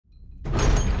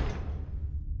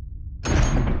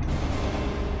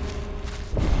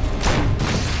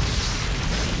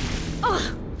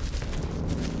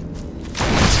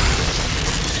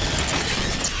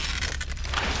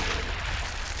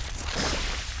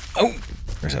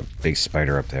There's a big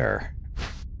spider up there.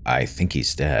 I think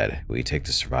he's dead. Will you take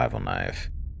the survival knife?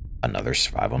 Another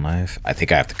survival knife? I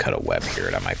think I have to cut a web here.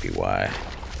 That might be why.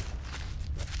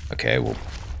 Okay, well,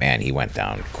 man, he went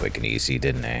down quick and easy,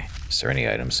 didn't he? Is there any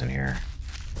items in here?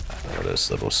 Oh, those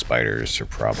little spiders are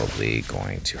probably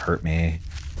going to hurt me.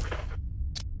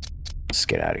 Let's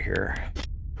get out of here.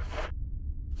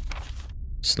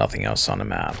 There's nothing else on the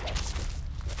map.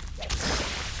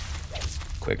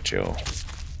 Quick, Jill.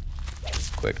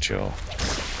 Quick, Jill.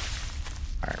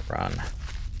 Alright, run.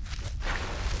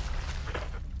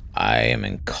 I am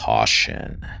in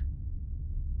caution.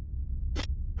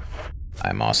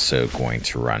 I'm also going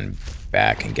to run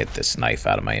back and get this knife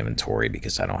out of my inventory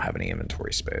because I don't have any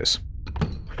inventory space.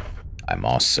 I'm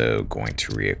also going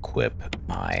to re-equip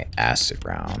my acid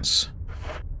rounds.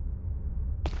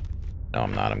 No,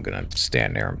 I'm not. I'm going to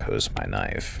stand there and pose my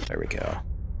knife. There we go.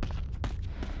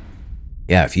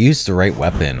 Yeah, if you use the right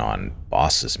weapon on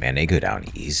bosses, man, they go down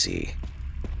easy.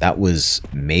 That was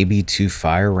maybe 2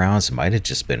 fire rounds. It might have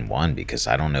just been 1 because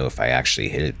I don't know if I actually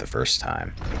hit it the first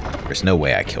time. There's no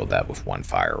way I killed that with 1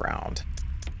 fire round.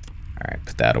 Alright,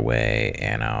 put that away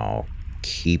and I'll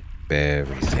keep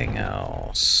everything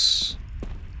else.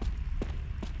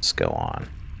 Let's go on.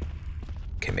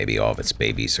 Okay, maybe all of its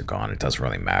babies are gone. It doesn't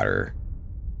really matter.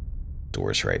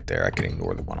 Door's right there. I can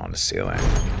ignore the one on the ceiling.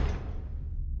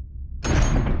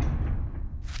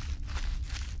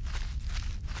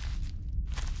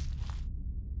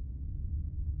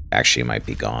 Actually, it might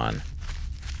be gone.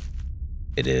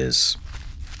 It is.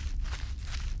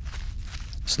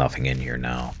 There's nothing in here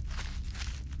now.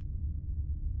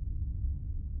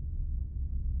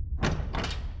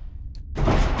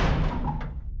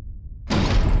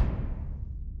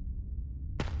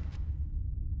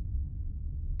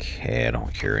 Okay, I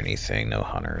don't hear anything. No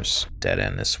hunters. Dead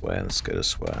end this way. Let's go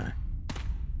this way.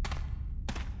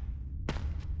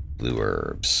 Blue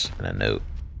herbs and a note.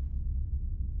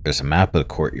 There's a map of the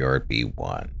courtyard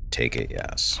B1. Take it,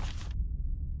 yes.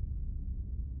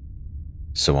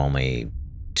 So only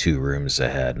 2 rooms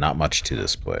ahead. Not much to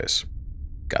this place.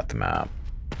 Got the map.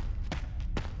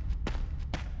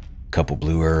 Couple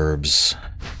blue herbs.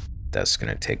 That's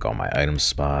gonna take all my item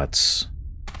spots.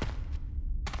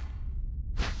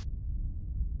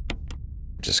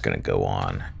 Just gonna go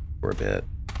on for a bit.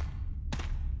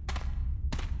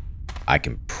 I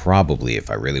can probably, if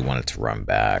I really wanted to run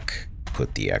back,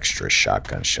 put the extra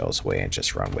shotgun shells away and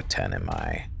just run with 10 in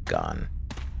my gun.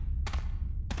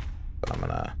 But I'm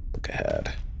gonna look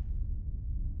ahead.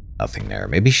 Nothing there.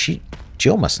 Maybe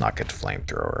Jill must not get the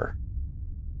flamethrower.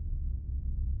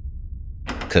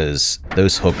 Because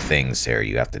those hook things there,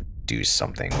 you have to do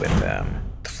something with them.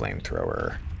 The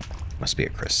flamethrower. Must be a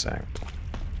Chris thing.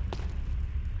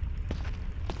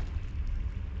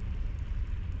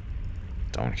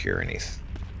 Don't hear anything.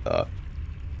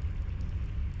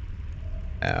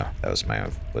 Oh, that was my own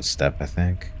footstep, I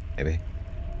think. Maybe.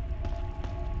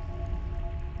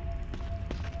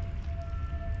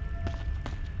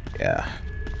 Yeah.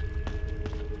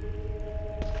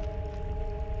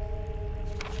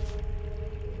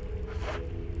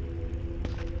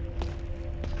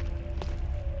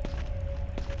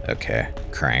 Okay,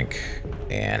 crank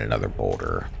and another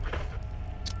boulder.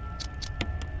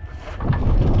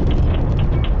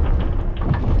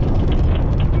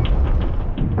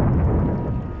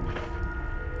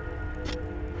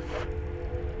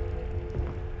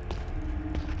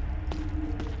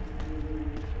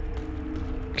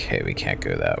 Okay, we can't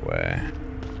go that way.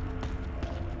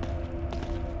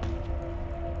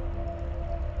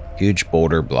 Huge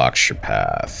boulder blocks your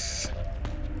path.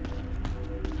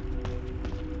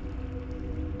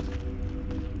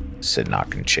 Is it not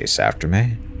going to chase after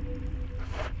me?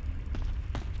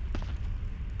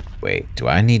 Wait, do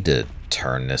I need to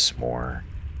turn this more?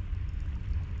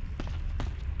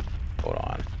 Hold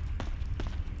on.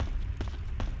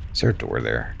 Is there a door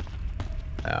there?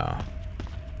 No.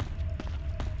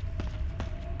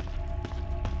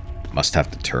 Must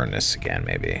have to turn this again,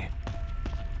 maybe.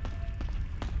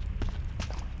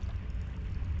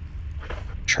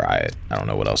 Try it. I don't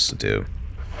know what else to do.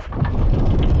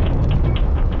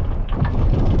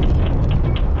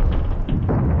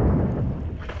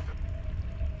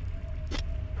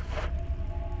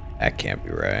 That can't be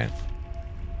right.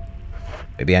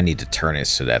 Maybe I need to turn it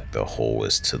so that the hole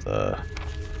is to the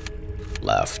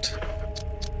left.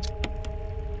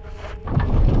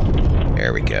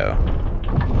 There we go.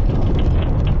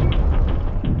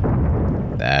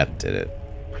 That did it.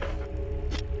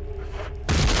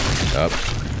 Oh,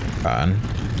 run.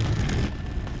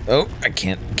 Oh, I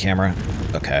can't. Camera.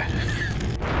 Okay.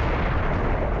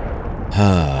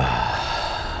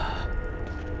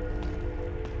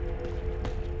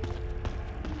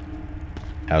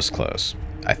 was close.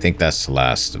 I think that's the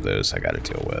last of those I gotta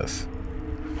deal with.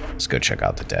 Let's go check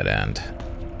out the dead end.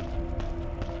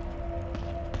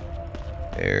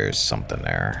 There's something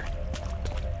there.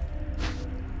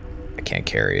 I can't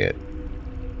carry it.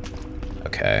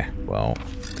 Okay, well,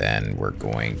 then we're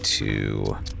going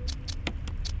to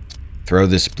throw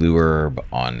this blue herb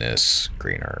on this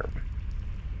green herb.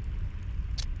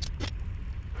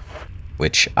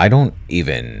 Which I don't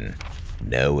even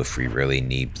know if we really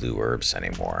need blue herbs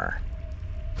anymore.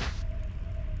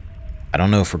 I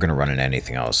don't know if we're going to run into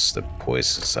anything else that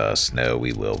poisons us. No,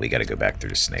 we will. We got to go back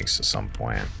through the snakes at some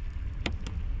point.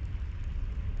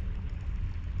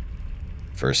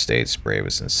 First aid spray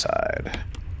was inside.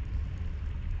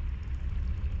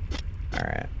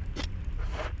 Alright.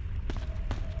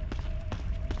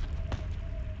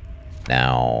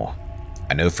 Now,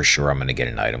 I know for sure I'm going to get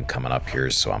an item coming up here,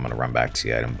 so I'm going to run back to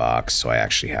the item box so I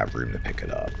actually have room to pick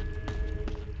it up.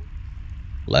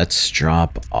 Let's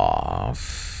drop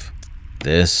off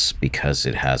this because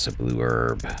it has a blue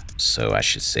herb, so I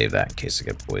should save that in case I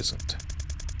get poisoned.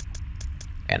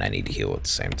 And I need to heal at the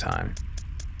same time.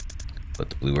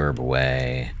 Put the blue herb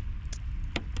away.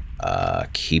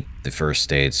 Keep the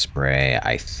first aid spray.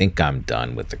 I think I'm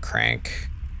done with the crank,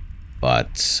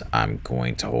 but I'm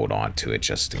going to hold on to it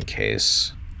just in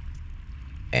case.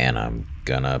 And I'm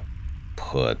gonna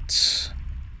put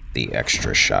the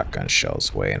extra shotgun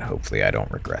shells away, and hopefully I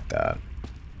don't regret that.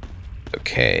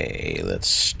 Okay,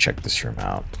 let's check this room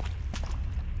out.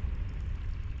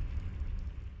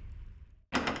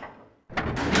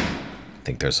 I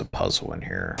think there's a puzzle in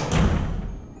here.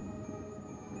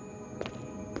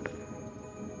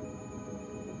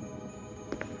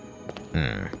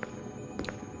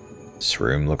 This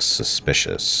room looks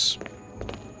suspicious.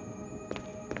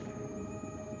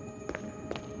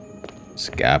 There's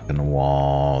a gap in the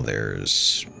wall.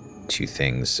 There's two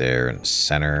things there in the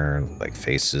center, like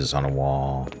faces on a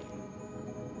wall.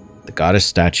 The goddess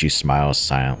statue smiles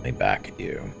silently back at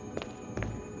you.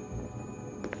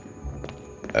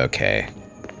 Okay.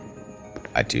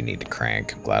 I do need to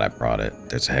crank. I'm glad I brought it.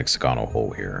 There's a hexagonal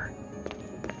hole here.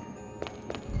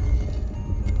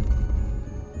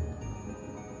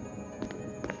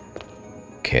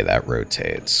 Okay, that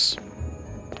rotates.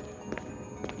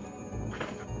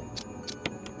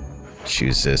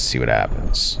 Choose this, see what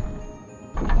happens.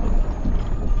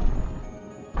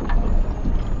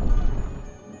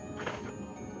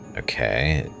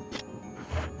 Okay.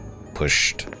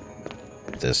 Pushed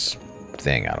this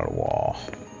thing out of the wall.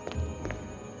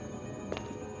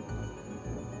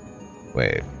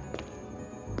 Wait.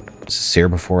 Was this here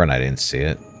before and I didn't see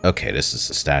it? Okay, this is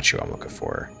the statue I'm looking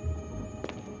for.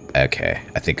 Okay,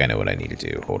 I think I know what I need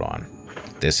to do. Hold on.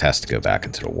 This has to go back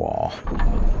into the wall.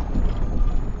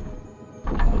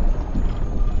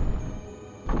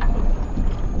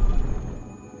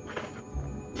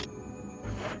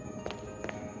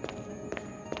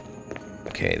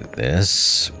 Okay,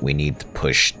 this we need to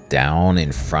push down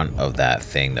in front of that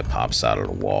thing that pops out of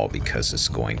the wall because it's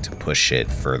going to push it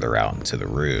further out into the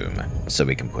room so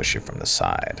we can push it from the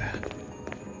side.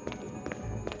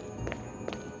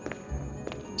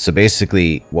 So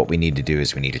basically what we need to do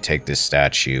is we need to take this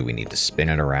statue, we need to spin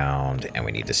it around, and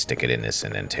we need to stick it in this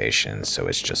indentation so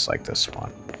it's just like this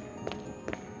one.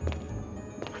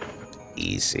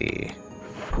 Easy.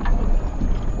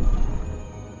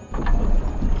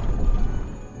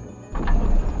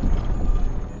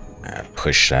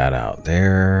 Push that out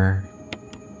there.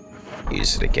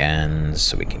 Use it again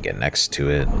so we can get next to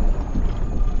it.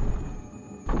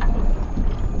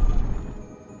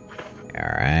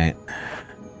 Alright.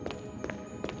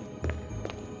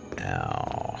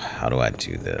 Now, how do I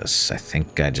do this? I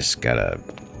think I just gotta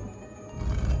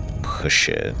push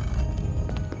it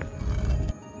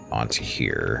onto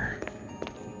here.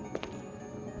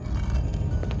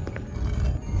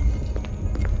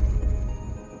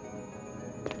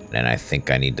 And I think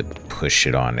I need to push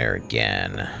it on there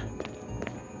again.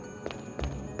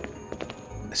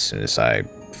 As soon as I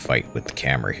fight with the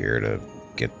camera here to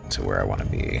get to where I want to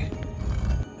be.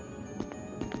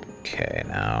 Okay,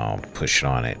 now push it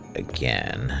on it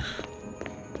again.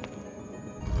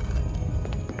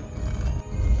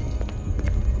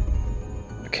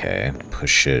 Okay,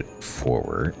 push it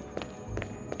forward.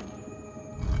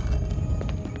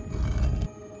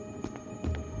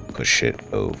 Push it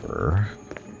over.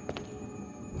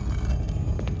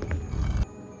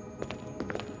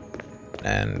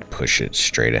 And push it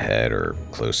straight ahead or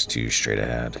close to straight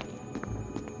ahead.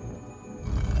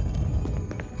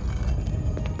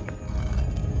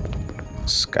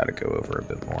 Just gotta go over a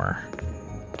bit more.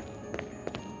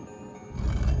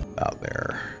 About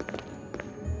there.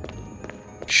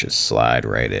 Should slide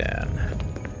right in.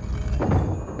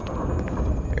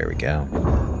 There we go.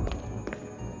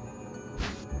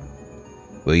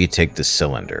 Will you take the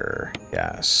cylinder?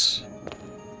 Yes.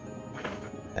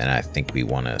 And I think we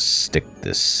want to stick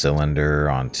this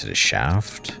cylinder onto the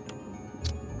shaft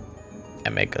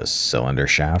and make a cylinder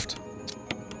shaft.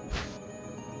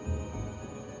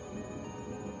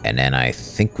 And then I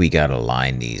think we gotta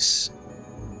line these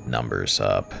numbers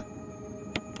up.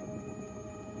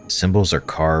 Symbols are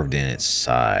carved in its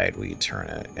side. Will you turn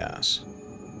it? Yes.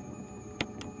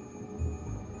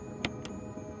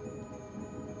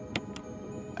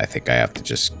 I think I have to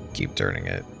just keep turning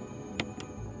it.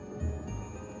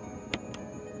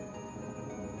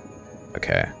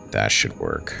 Okay, that should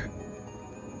work.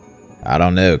 I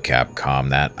don't know, Capcom.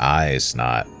 That eye is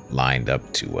not lined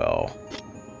up too well.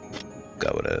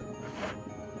 Go with it.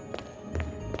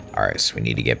 Alright, so we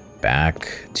need to get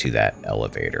back to that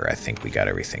elevator. I think we got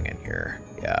everything in here.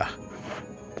 Yeah.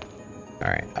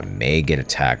 Alright, I may get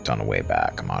attacked on the way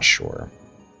back. I'm not sure.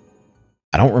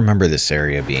 I don't remember this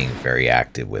area being very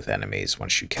active with enemies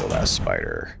once you kill that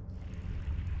spider.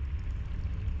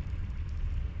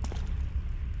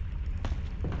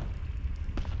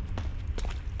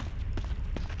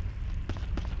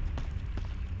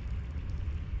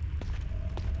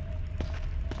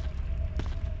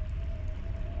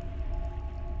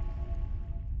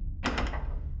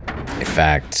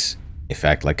 In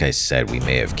fact, like I said, we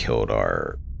may have killed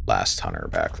our last hunter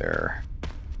back there.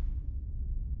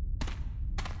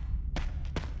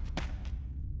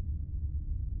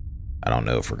 I don't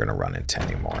know if we're gonna run into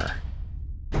any more.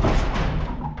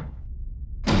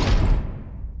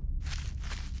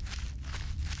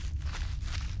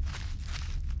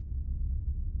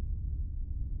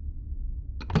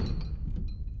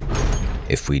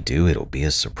 If we do, it'll be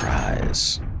a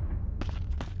surprise.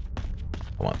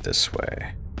 I want this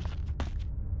way.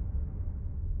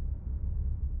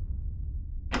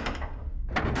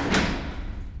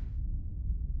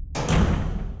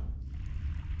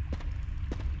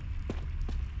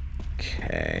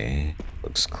 Okay,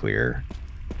 looks clear.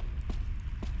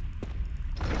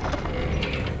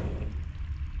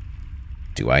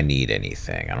 Do I need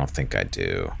anything? I don't think I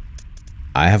do.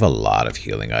 I have a lot of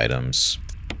healing items.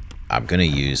 I'm gonna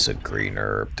use a green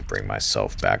herb to bring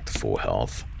myself back to full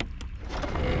health.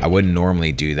 I wouldn't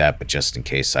normally do that, but just in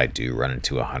case I do run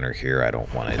into a hunter here, I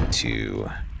don't want it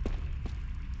to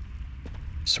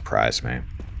surprise me.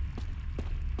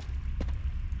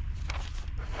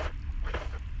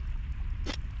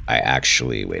 I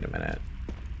actually, wait a minute.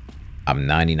 I'm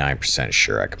 99%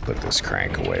 sure I can put this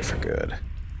crank away for good.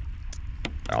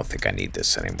 I don't think I need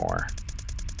this anymore.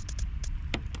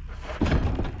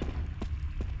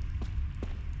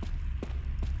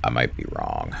 I might be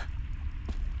wrong.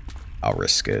 I'll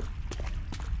risk it.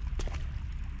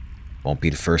 Won't be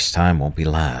the first time, won't be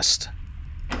last.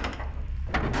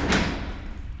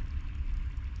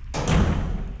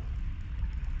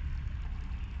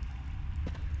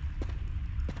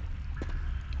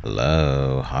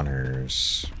 Hello,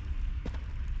 hunters.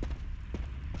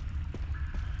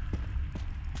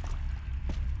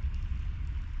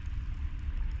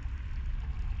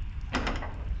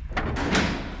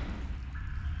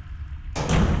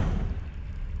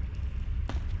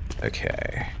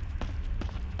 Okay.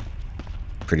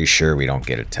 Pretty sure we don't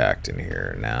get attacked in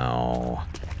here now.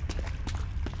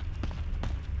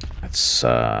 Let's,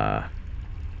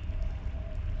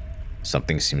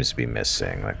 something seems to be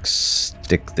missing. Like,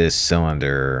 stick this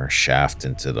cylinder shaft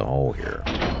into the hole here.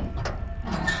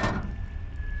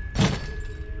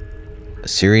 A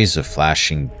series of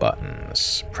flashing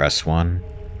buttons. Press one.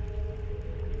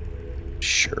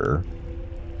 Sure.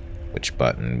 Which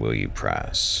button will you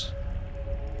press?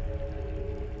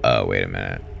 Oh, wait a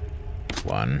minute.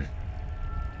 1,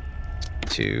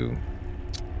 2,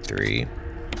 3,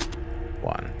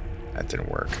 1. That didn't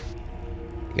work.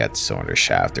 You got the cylinder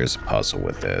shaft. There's a puzzle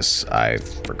with this. I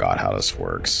forgot how this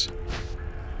works.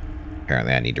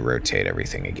 Apparently I need to rotate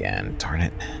everything again. Darn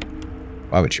it.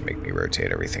 Why would you make me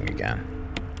rotate everything again?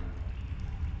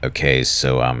 Okay,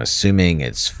 so I'm assuming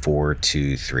it's 4,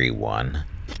 2, 3, 1.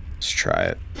 Let's try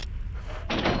it.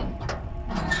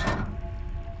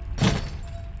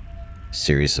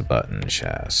 Series of buttons,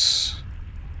 yes.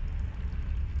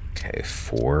 Okay,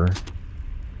 4,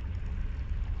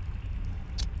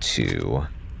 2,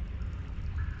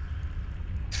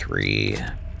 3,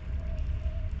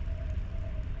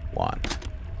 1.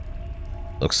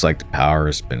 Looks like the power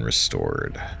has been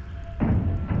restored.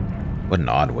 What an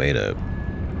odd way to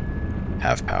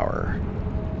have power.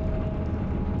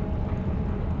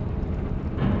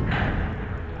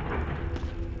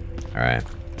 Alright.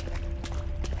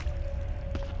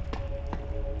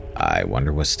 I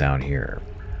wonder what's down here.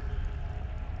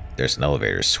 There's an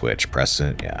elevator switch. Press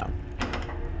it. Yeah.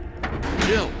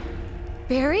 Jill!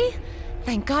 Barry?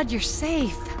 Thank God you're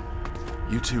safe.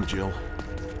 You too, Jill.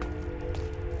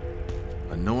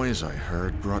 A noise I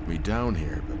heard brought me down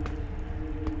here, but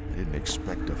I didn't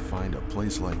expect to find a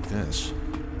place like this.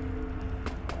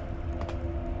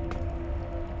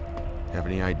 Have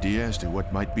any idea as to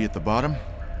what might be at the bottom?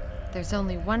 There's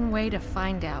only one way to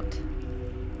find out.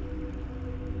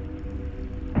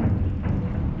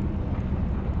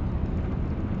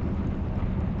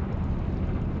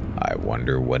 I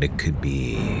wonder what it could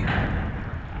be.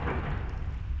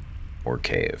 Or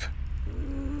cave.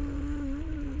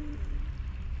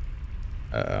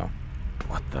 Uh-oh.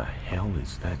 What the hell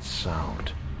is that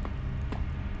sound?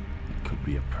 It could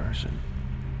be a person.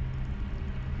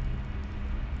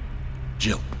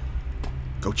 Jill,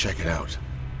 go check it out.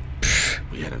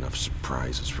 We had enough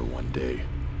surprises for one day.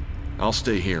 I'll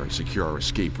stay here and secure our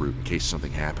escape route in case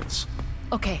something happens.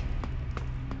 Okay.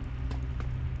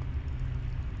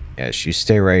 Yes, you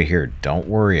stay right here. Don't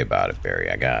worry about it, Barry.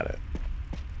 I got it.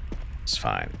 It's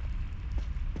fine.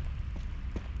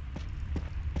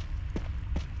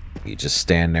 You just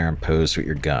stand there and pose with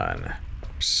your gun.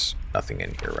 There's nothing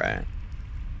in here, right?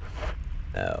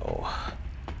 No.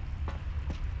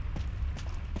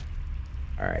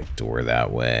 Alright, door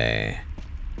that way.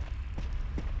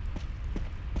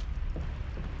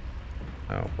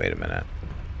 Oh, wait a minute.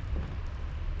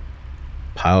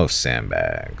 Pile of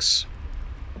sandbags.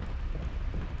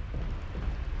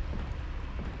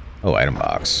 Oh, item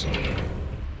box.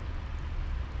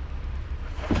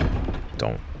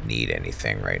 Don't need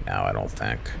anything right now, I don't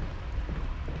think.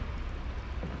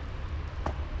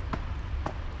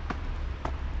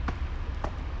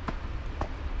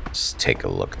 Let's take a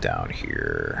look down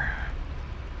here.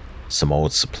 Some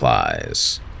old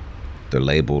supplies. They're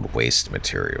labeled waste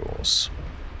materials.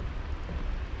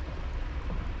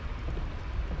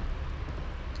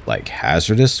 Like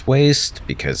hazardous waste,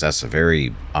 because that's a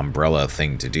very umbrella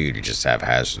thing to do, to just have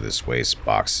hazardous waste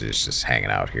boxes just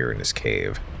hanging out here in this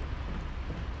cave.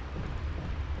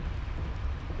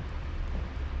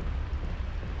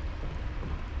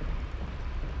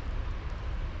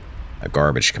 A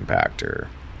garbage compactor.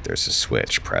 There's a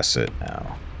switch. Press it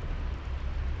now.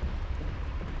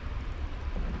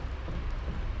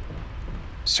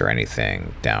 Is there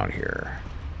anything down here?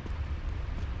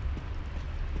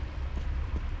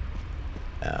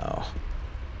 No.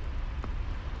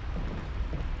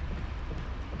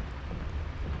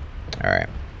 Alright,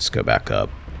 let's go back up.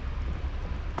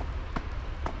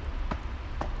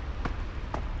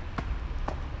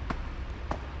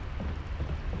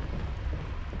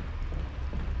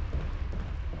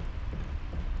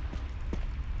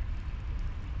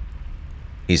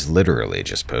 He's literally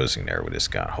just posing there with his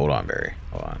gun. Hold on, Barry.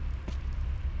 Hold on.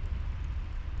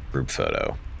 Group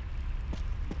photo.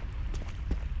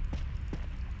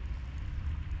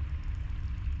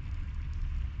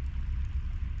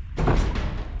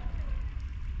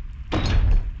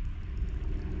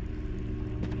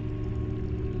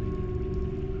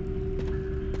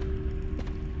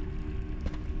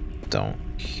 Don't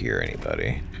hear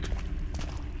anybody.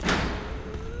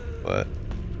 What?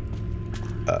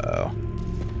 Uh-oh.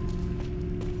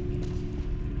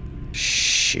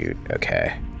 Shoot,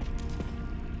 okay.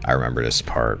 I remember this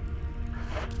part.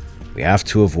 We have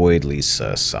to avoid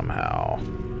Lisa somehow.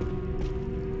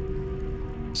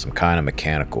 Some kind of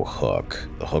mechanical hook.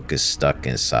 The hook is stuck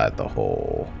inside the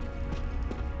hole.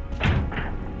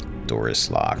 Door is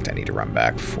locked. I need to run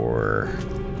back before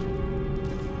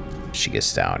she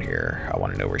gets down here. I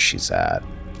want to know where she's at.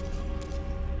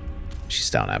 She's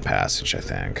down that passage, I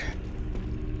think.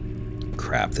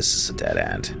 Crap, this is a dead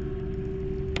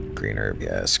end. Green herb,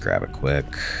 yes. Grab it quick.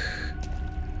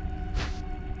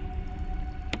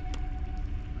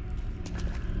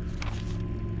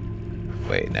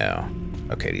 Wait, no.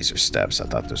 Okay, these are steps. I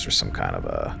thought those were some kind of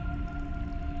a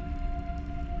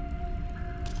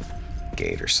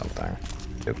gate or something.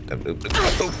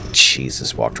 Oh,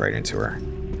 Jesus, walked right into her.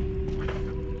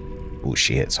 Ooh,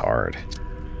 she hits hard.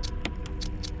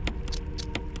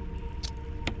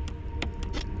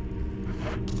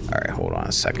 Alright, hold on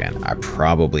a second. I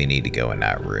probably need to go in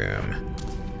that room.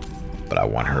 But I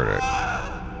want her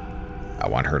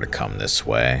to come this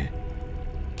way.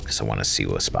 Because I want to see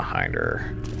what's behind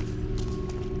her.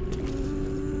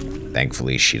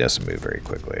 Thankfully, she doesn't move very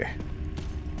quickly.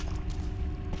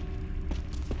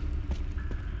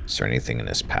 Is there anything in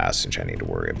this passage I need to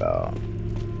worry about?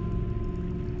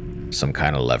 Some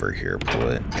kind of lever here. Pull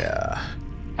it. Yeah.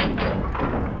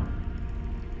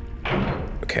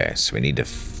 Okay, so we need to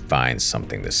find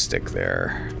something to stick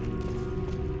there.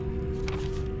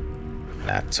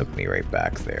 That took me right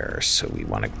back there. So we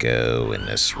want to go in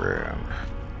this room.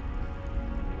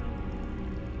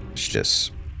 She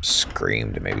just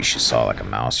screamed. Maybe she saw like a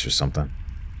mouse or something.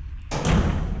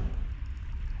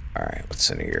 Alright, what's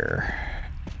in here?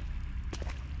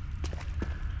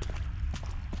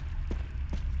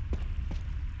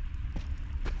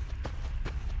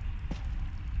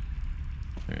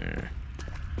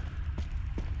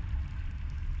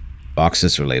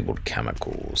 Boxes are labeled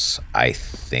chemicals. I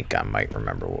think I might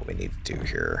remember what we need to do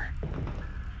here.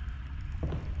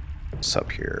 What's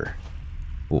up here?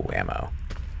 Ooh, ammo.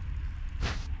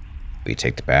 We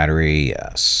take the battery?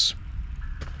 Yes.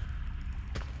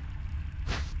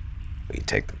 We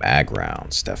take the mag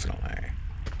rounds, definitely.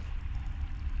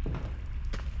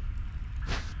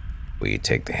 We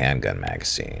take the handgun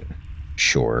magazine.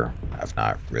 Sure, I've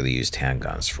not really used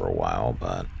handguns for a while,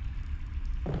 but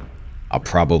I'll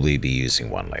probably be using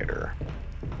one later.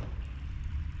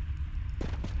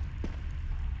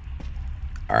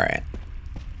 Alright.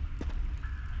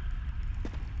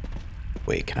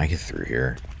 Wait, can I get through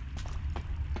here?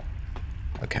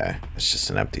 Okay, it's just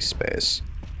an empty space.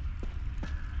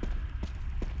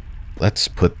 Let's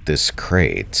put this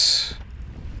crate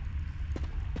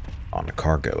on the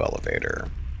cargo elevator.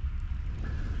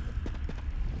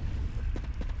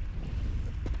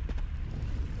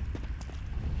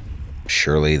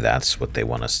 Surely that's what they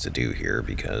want us to do here,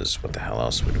 because what the hell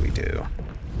else would we do?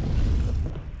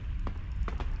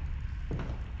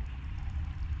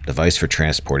 Device for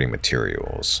transporting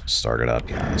materials. Start it up,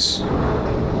 yes.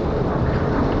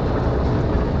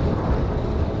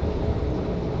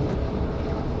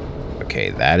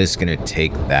 Okay, that is going to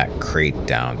take that crate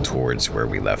down towards where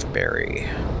we left Barry.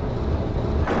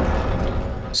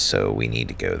 So we need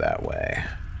to go that way.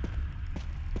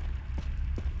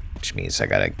 Which means I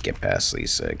gotta get past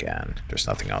Lisa again. There's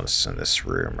nothing else in this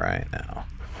room right now.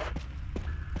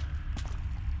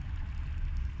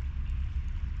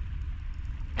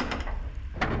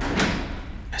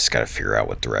 I just gotta figure out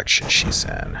what direction she's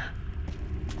in.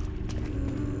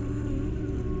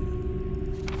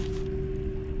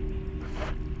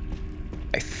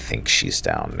 I think she's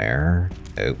down there.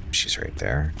 Oh, she's right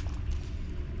there.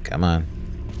 Come on.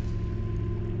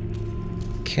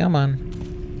 Come on.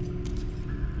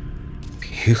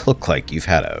 You look like you've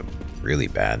had a really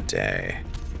bad day.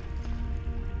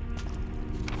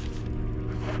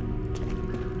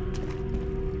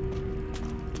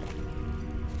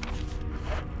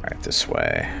 Right this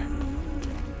way.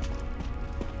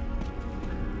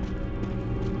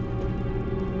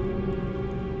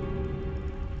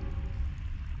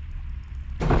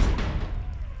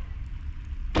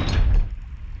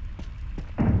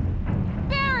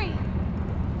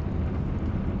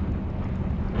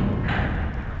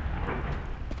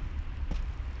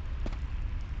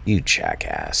 You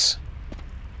jackass.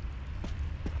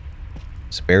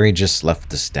 So Barry just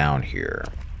left us down here.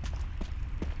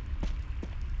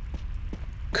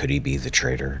 Could he be the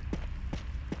traitor?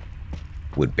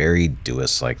 Would Barry do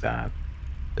us like that?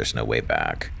 There's no way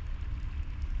back.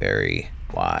 Barry,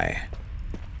 why?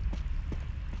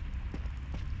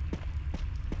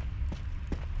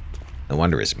 No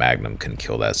wonder his Magnum couldn't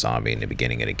kill that zombie in the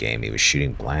beginning of the game. He was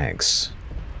shooting blanks.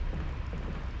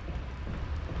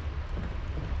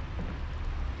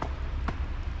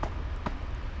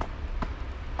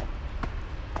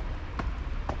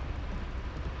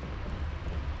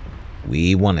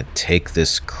 We want to take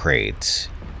this crate,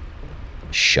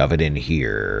 shove it in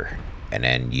here, and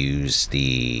then use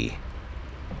the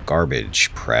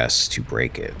garbage press to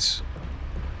break it.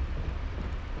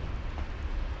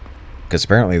 Because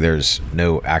apparently there's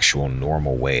no actual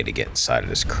normal way to get inside of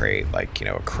this crate, like, you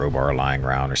know, a crowbar lying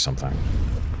around or something.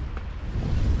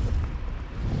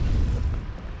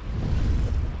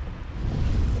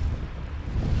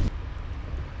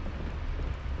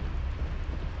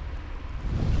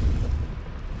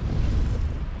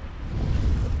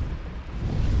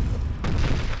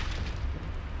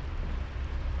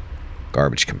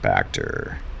 Garbage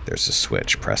compactor. There's a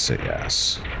switch. Press it,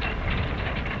 yes.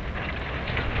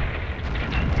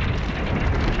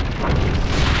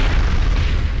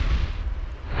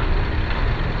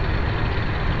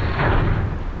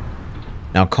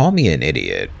 Now, call me an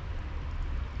idiot,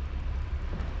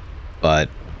 but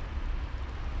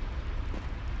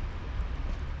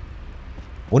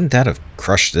wouldn't that have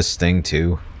crushed this thing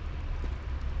too?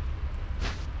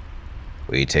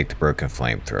 We take the broken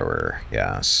flamethrower,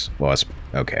 yes. Well, it's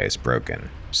okay, it's broken,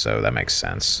 so that makes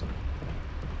sense.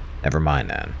 Never mind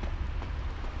then.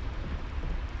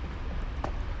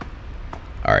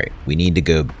 Alright, we need to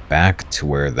go back to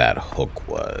where that hook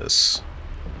was.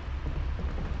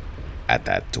 at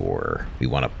that door. We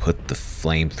want to put the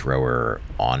flamethrower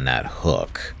on that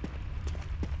hook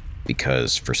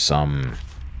because for some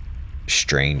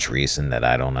strange reason that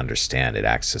I don't understand, it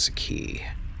acts as a key.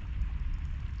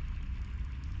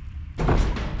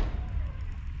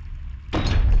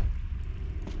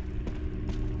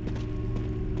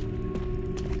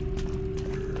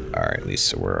 Alright,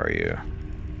 Lisa, where are you?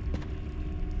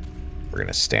 We're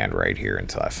gonna stand right here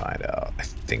until I find out. I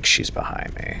think she's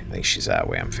behind me. I think she's that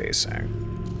way I'm facing.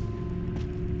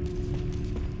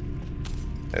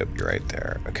 Oh, you're right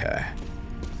there. Okay.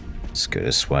 Let's go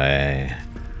this way.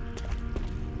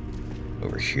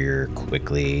 Over here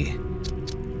quickly.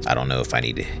 I don't know if I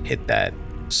need to hit that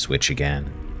switch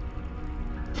again.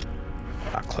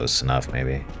 Not close enough,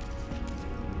 maybe.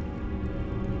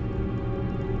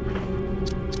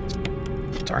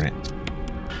 Darn it.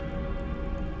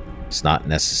 It's not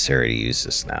necessary to use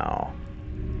this now.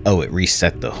 Oh, it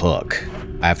reset the hook.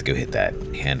 I have to go hit that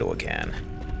handle again.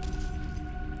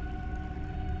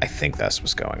 I think that's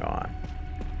what's going on.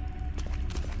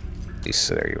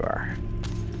 Lisa, there you are.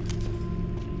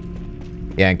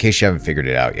 Yeah, in case you haven't figured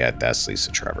it out yet, that's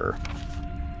Lisa Trevor.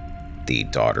 The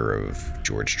daughter of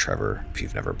George Trevor, if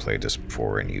you've never played this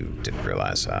before and you didn't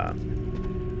realize that.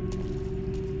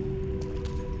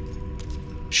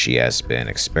 She has been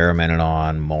experimented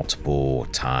on multiple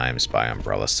times by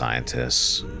Umbrella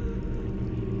scientists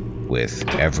with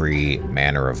every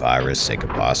manner of virus they could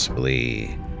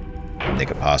possibly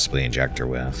inject her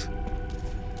with.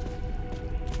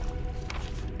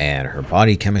 And her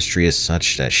body chemistry is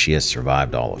such that she has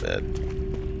survived all of it.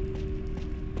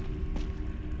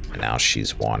 And now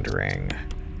she's wandering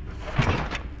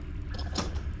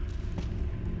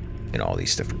in all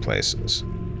these different places.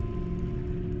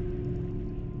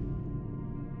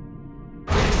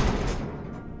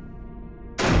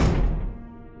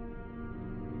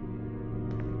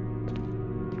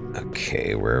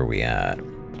 Okay, where are we at?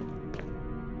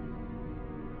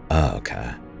 Oh,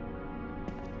 okay.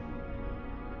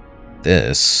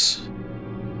 This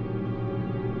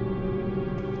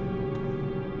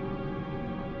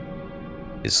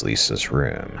is Lisa's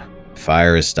room.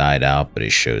 Fire has died out, but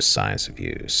it shows signs of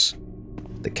use.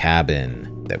 The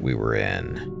cabin that we were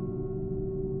in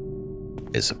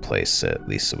is a place that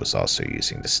Lisa was also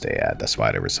using to stay at. That's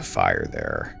why there was a fire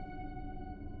there.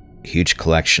 A huge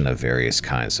collection of various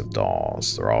kinds of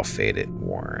dolls. They're all faded and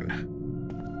worn.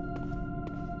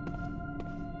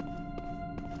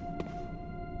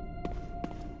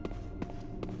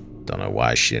 Don't know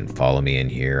why she didn't follow me in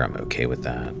here. I'm okay with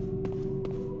that.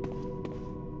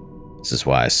 This is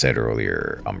why I said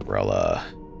earlier, Umbrella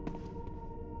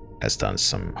has done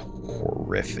some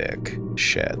horrific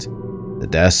shit. The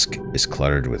desk is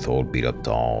cluttered with old beat-up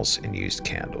dolls and used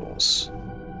candles.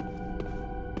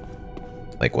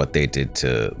 Like what they did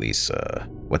to Lisa,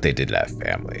 what they did to that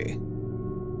family.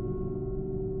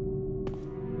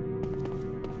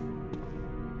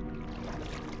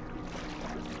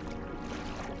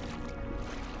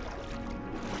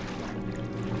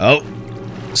 Oh!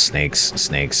 Snakes,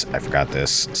 snakes. I forgot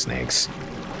this. Snakes.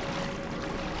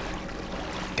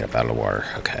 Get up out of the water.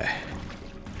 Okay.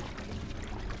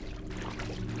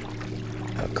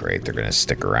 Oh, great. They're gonna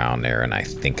stick around there, and I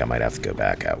think I might have to go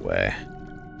back that way.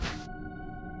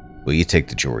 Will you take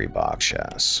the jewelry box,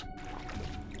 yes?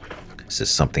 Is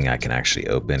this something I can actually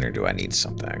open, or do I need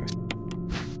something?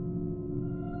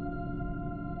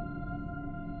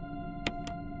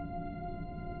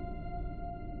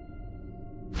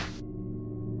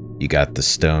 You got the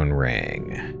stone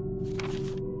ring.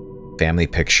 Family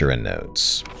picture and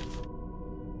notes.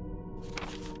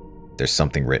 There's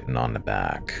something written on the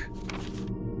back.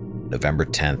 November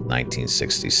 10th,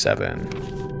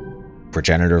 1967.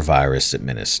 Progenitor virus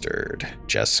administered.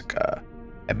 Jessica.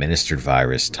 Administered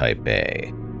virus type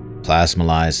A.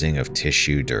 Plasmalizing of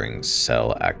tissue during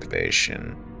cell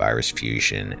activation. Virus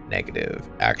fusion negative.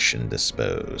 Action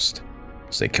disposed.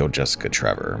 So they killed Jessica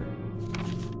Trevor.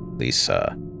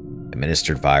 Lisa.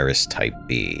 Administered virus type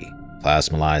B.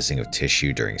 Plasmalizing of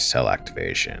tissue during cell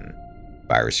activation.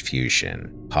 Virus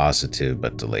fusion. Positive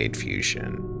but delayed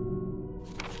fusion.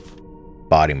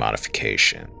 Body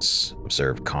modifications.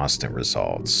 Observed constant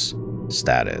results.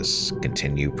 Status.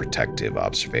 Continue protective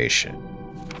observation.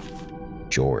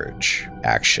 George.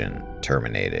 Action.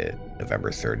 Terminated.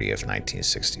 November 30th,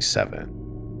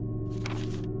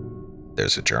 1967.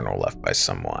 There's a journal left by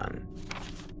someone.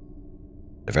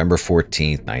 November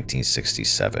 14th,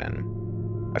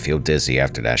 1967. I feel dizzy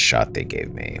after that shot they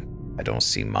gave me. I don't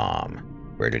see Mom.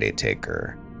 Where did they take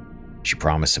her? She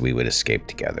promised that we would escape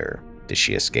together. Did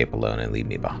she escape alone and leave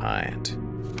me behind?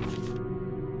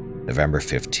 November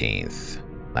 15th,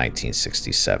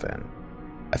 1967.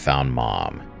 I found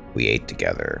Mom. We ate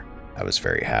together. I was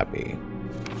very happy.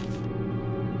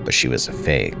 But she was a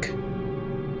fake.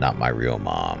 Not my real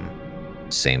mom.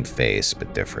 Same face,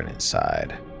 but different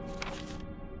inside.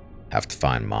 Have to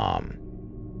find Mom.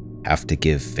 Have to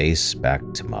give face back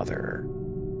to Mother.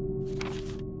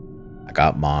 I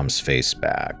got Mom's face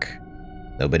back.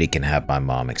 Nobody can have my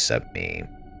mom except me.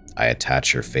 I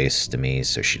attach her face to me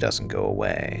so she doesn't go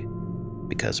away.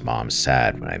 Because Mom's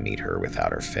sad when I meet her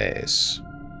without her face.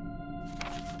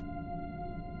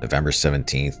 November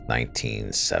 17th,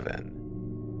 1907.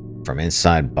 From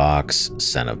inside box,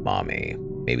 scent of mommy.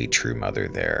 Maybe true mother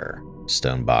there.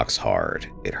 Stone box hard.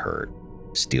 It hurt.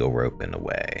 Steel rope in the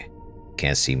way.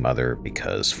 Can't see mother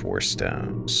because 4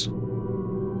 stones.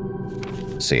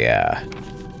 So yeah.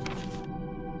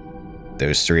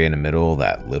 Those 3 in the middle,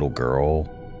 that little girl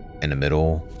in the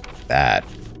middle, that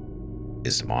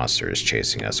is the monsters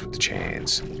chasing us with the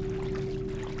chains.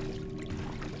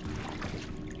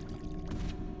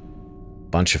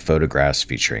 Bunch of photographs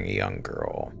featuring a young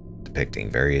girl, depicting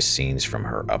various scenes from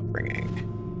her upbringing.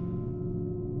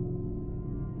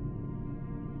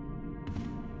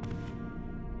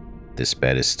 This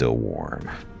bed is still warm.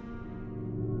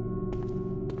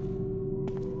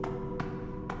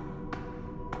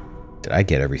 Did I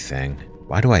get everything?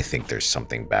 Why do I think there's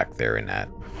something back there in that?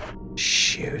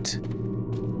 Shoot.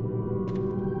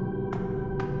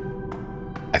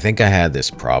 I think I had this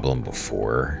problem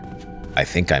before. I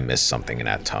think I missed something in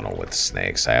that tunnel with the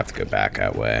snakes. I have to go back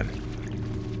that way.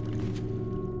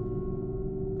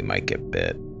 We might get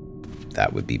bit.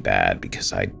 That would be bad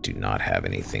because I do not have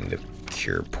anything to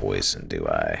cure poison, do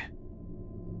I?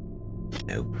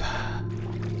 Nope.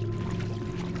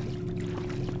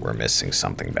 We're missing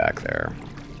something back there.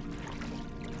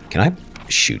 Can I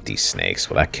shoot these snakes?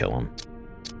 Will that kill them?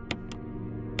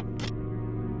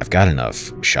 I've got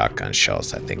enough shotgun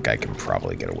shells. I think I can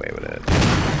probably get away with it.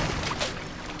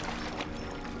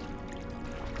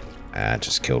 I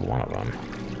just killed one of them.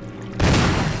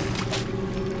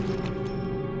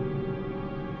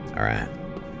 Alright.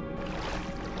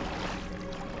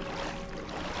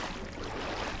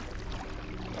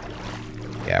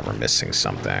 Yeah, we're missing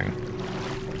something.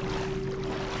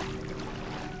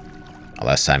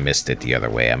 Unless I missed it the other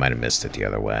way. I might have missed it the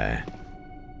other way.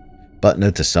 But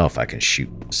note to self, I can shoot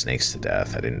snakes to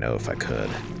death. I didn't know if I could.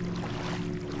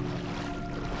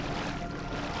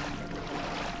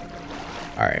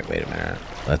 Alright, wait a minute.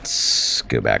 Let's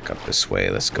go back up this way.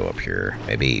 Let's go up here.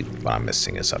 Maybe what I'm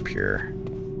missing is up here.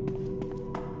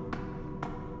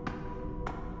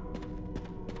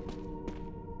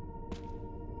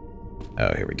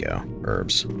 Oh, here we go.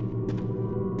 Herbs.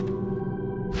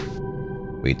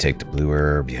 Will you take the blue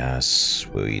herb? Yes.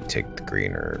 Will you take the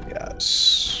green herb?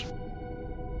 Yes.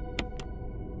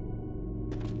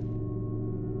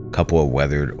 Couple of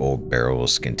weathered old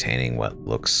barrels containing what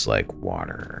looks like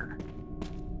water.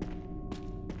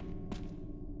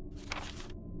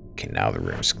 Okay, now the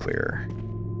room's clear.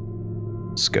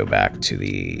 Let's go back to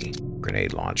the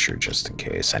grenade launcher just in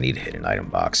case. I need to hit an item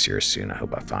box here soon. I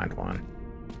hope I find one.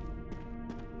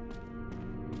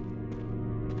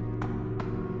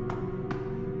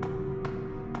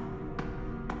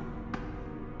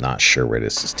 Not sure where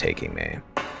this is taking me.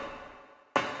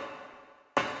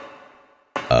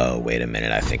 Oh, wait a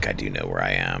minute. I think I do know where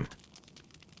I am.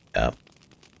 Yep.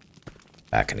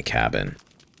 Back in the cabin.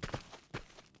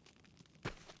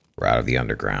 We're out of the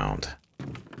underground.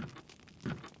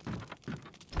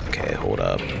 Okay, hold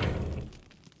up.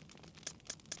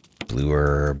 Blue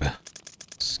herb.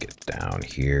 Let's get down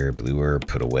here. Blue herb,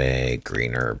 put away.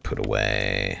 Green herb, put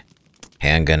away.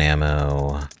 Handgun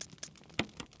ammo.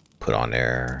 Put on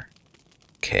there.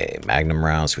 Okay, magnum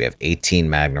rounds. We have 18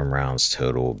 magnum rounds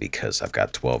total because I've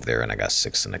got 12 there and I got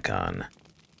 6 in the gun.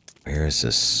 Where is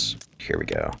this? Here we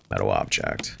go. Metal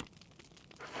object.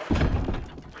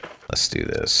 Let's do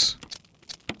this.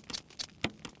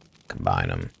 Combine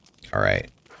them.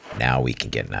 Alright, now we can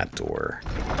get in that door.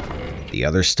 The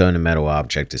other stone and metal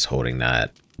object is holding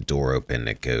that door open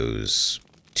that goes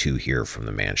to here from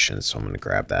the mansion, so I'm going to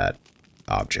grab that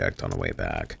object on the way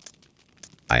back.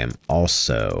 I am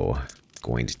also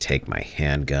going to take my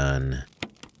handgun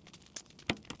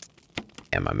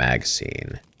and my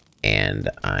magazine, and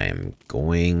I'm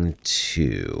going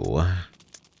to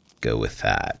go with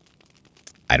that.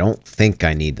 I don't think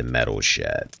I need the medals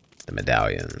yet, the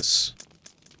medallions,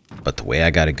 but the way I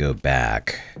gotta go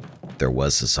back, there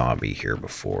was a zombie here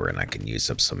before, and I can use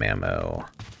up some ammo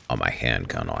on my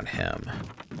handgun on him.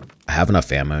 I have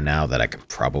enough ammo now that I can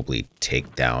probably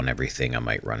take down everything I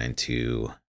might run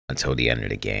into until the end of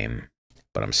the game,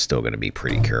 but I'm still going to be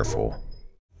pretty careful.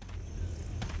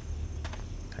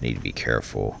 I need to be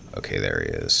careful. Okay, there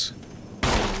he is.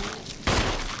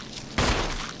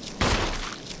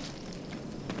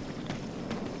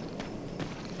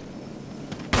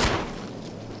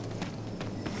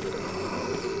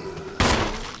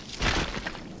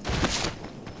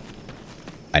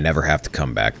 I never have to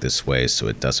come back this way, so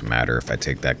it doesn't matter if I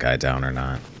take that guy down or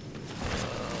not.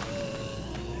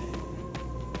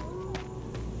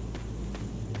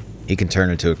 He can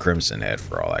turn into a Crimson Head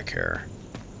for all I care.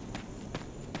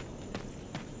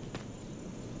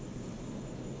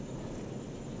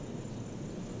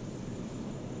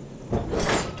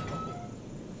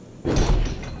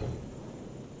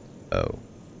 Oh,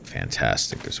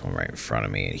 fantastic. There's one right in front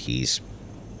of me, and he's...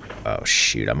 Oh,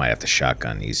 shoot. I might have to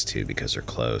shotgun these two because they're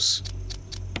close.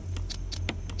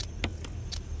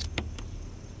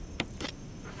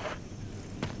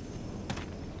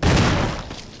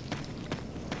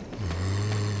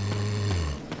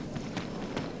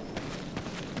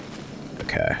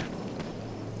 Okay.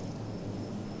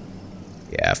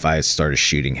 Yeah, if I started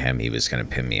shooting him, he was going to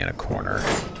pin me in a corner.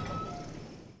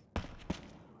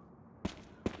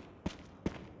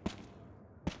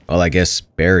 Well, I guess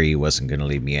Barry wasn't going to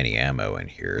leave me any ammo in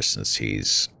here since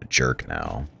he's a jerk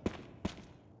now.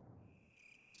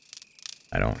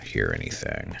 I don't hear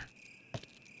anything.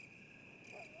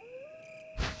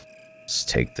 Let's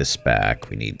take this back.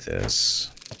 We need this.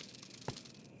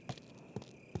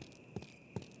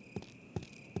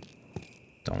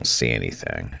 Don't see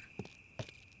anything.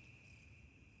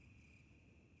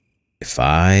 If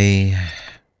I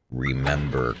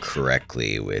remember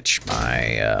correctly, which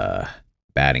my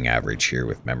batting average here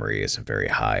with memory isn't very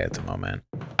high at the moment,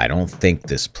 I don't think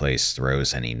this place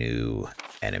throws any new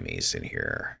enemies in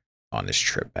here on this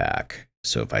trip back.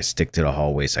 So if I stick to the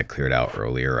hallways I cleared out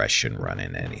earlier, I shouldn't run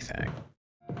into anything.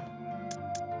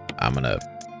 I'm gonna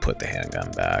put the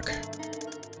handgun back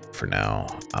for now.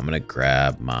 I'm gonna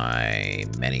grab my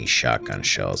many shotgun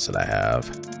shells that I have,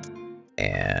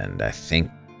 and I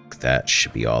think that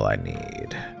should be all I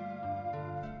need.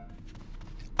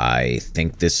 I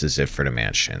think this is it for the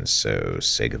mansion, so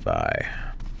say goodbye.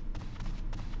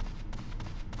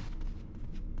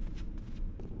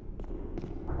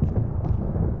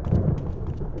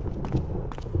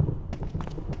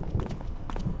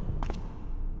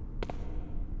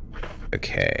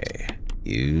 Okay,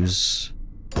 use.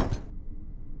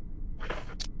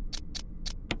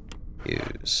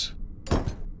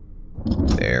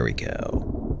 There we go.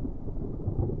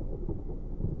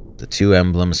 The two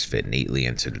emblems fit neatly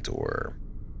into the door.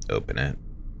 Open it.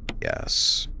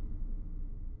 Yes.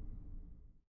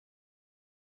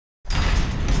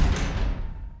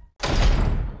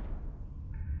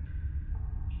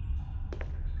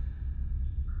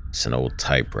 It's an old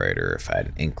typewriter. If I had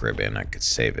an ink ribbon, I could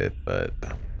save it, but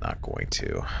I'm not going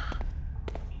to.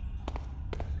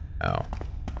 Oh,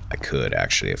 I could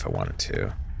actually if I wanted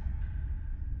to.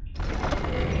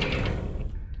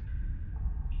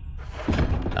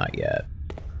 Not yet.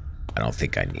 I don't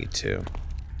think I need to.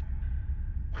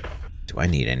 Do I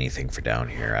need anything for down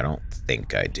here? I don't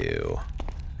think I do.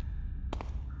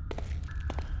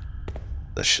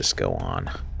 Let's just go on.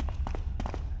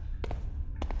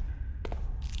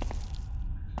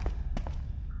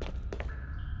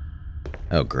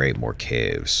 Oh great, more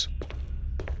caves.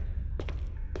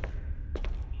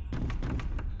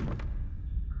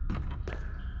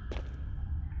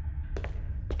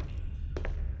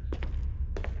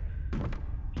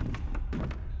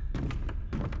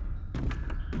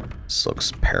 This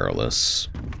looks perilous.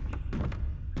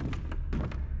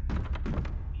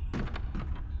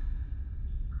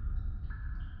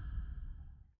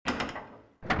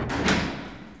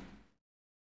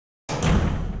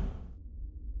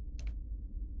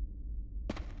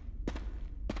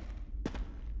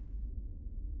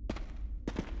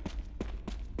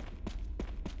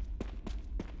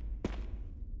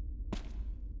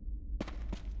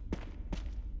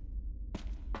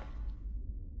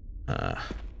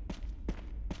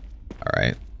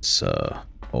 Alright, it's a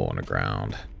hole in the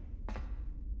ground.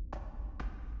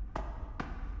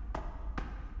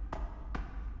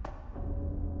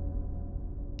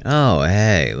 Oh,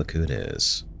 hey, look who it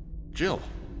is. Jill,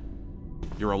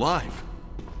 you're alive.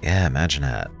 Yeah, imagine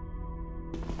that.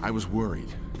 I was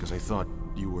worried, because I thought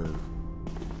you were...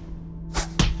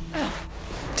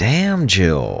 Damn,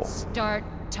 Jill. Start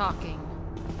talking.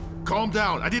 Calm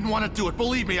down, I didn't want to do it.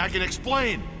 Believe me, I can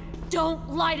explain. Don't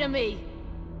lie to me!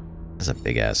 That's a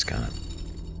big-ass gun.